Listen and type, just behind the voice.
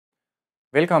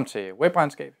Velkommen til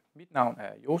Web-Regnskab. Mit navn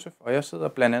er Josef, og jeg sidder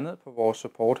blandt andet på vores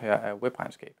support her af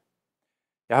Web-Regnskab.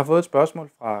 Jeg har fået et spørgsmål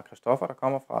fra Christoffer, der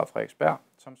kommer fra Frederiksberg,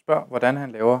 som spørger, hvordan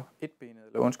han laver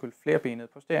flerbenede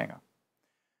posteringer.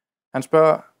 Han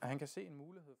spørger, at han kan ikke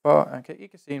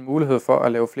se en mulighed for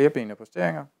at lave flerbenede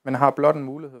posteringer, men har blot en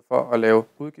mulighed for at lave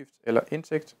udgift eller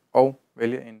indtægt og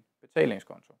vælge en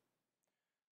betalingskonto.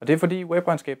 Og det er fordi i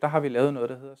Web-Regnskab, der har vi lavet noget,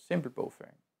 der hedder simpel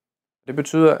bogføring. Det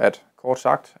betyder, at kort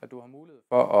sagt, at du har mulighed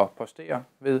for at postere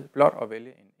ved blot at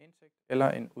vælge en indtægt eller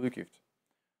en udgift.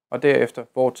 Og derefter,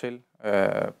 hvortil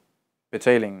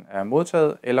betalingen er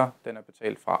modtaget eller den er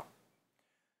betalt fra.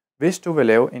 Hvis du vil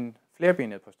lave en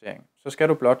flerbenet postering, så skal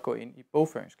du blot gå ind i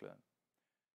bogføringskæden.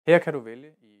 Her kan du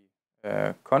vælge i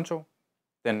konto,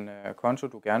 den konto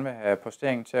du gerne vil have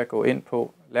posteringen til at gå ind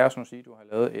på. Lad os nu sige, at du har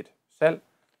lavet et salg,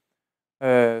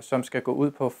 som skal gå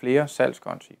ud på flere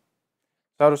salgskonti.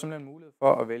 Så har du simpelthen mulighed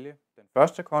for at vælge den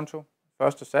første konto,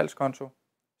 første salgskonto.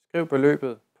 Skriv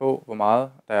beløbet på, hvor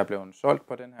meget der er blevet solgt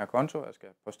på den her konto, og skal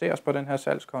posteres på den her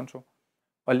salgskonto.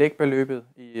 Og læg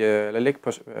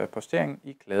posteringen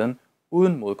i klæden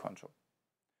uden modkonto.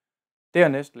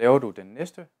 Dernæst laver du den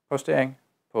næste postering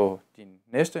på din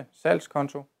næste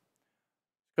salgskonto.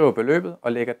 Skriver beløbet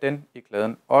og lægger den i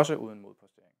klæden også uden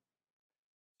modpostering.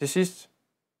 Til sidst,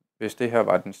 hvis det her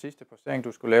var den sidste postering,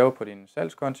 du skulle lave på din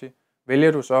salgskonti,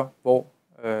 vælger du så, hvor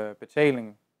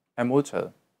betalingen er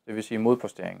modtaget, det vil sige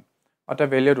modposteringen. Og der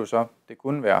vælger du så, det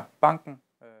kunne være banken,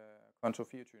 konto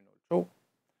 2402,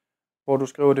 hvor du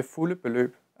skriver det fulde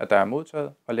beløb, at der er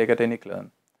modtaget, og lægger den i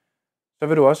klæden. Så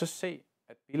vil du også se,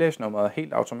 at bilagsnummeret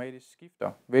helt automatisk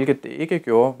skifter, hvilket det ikke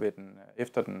gjorde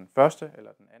efter den første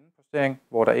eller den anden postering,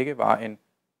 hvor der ikke var en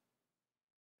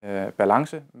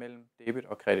balance mellem debit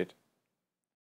og kredit.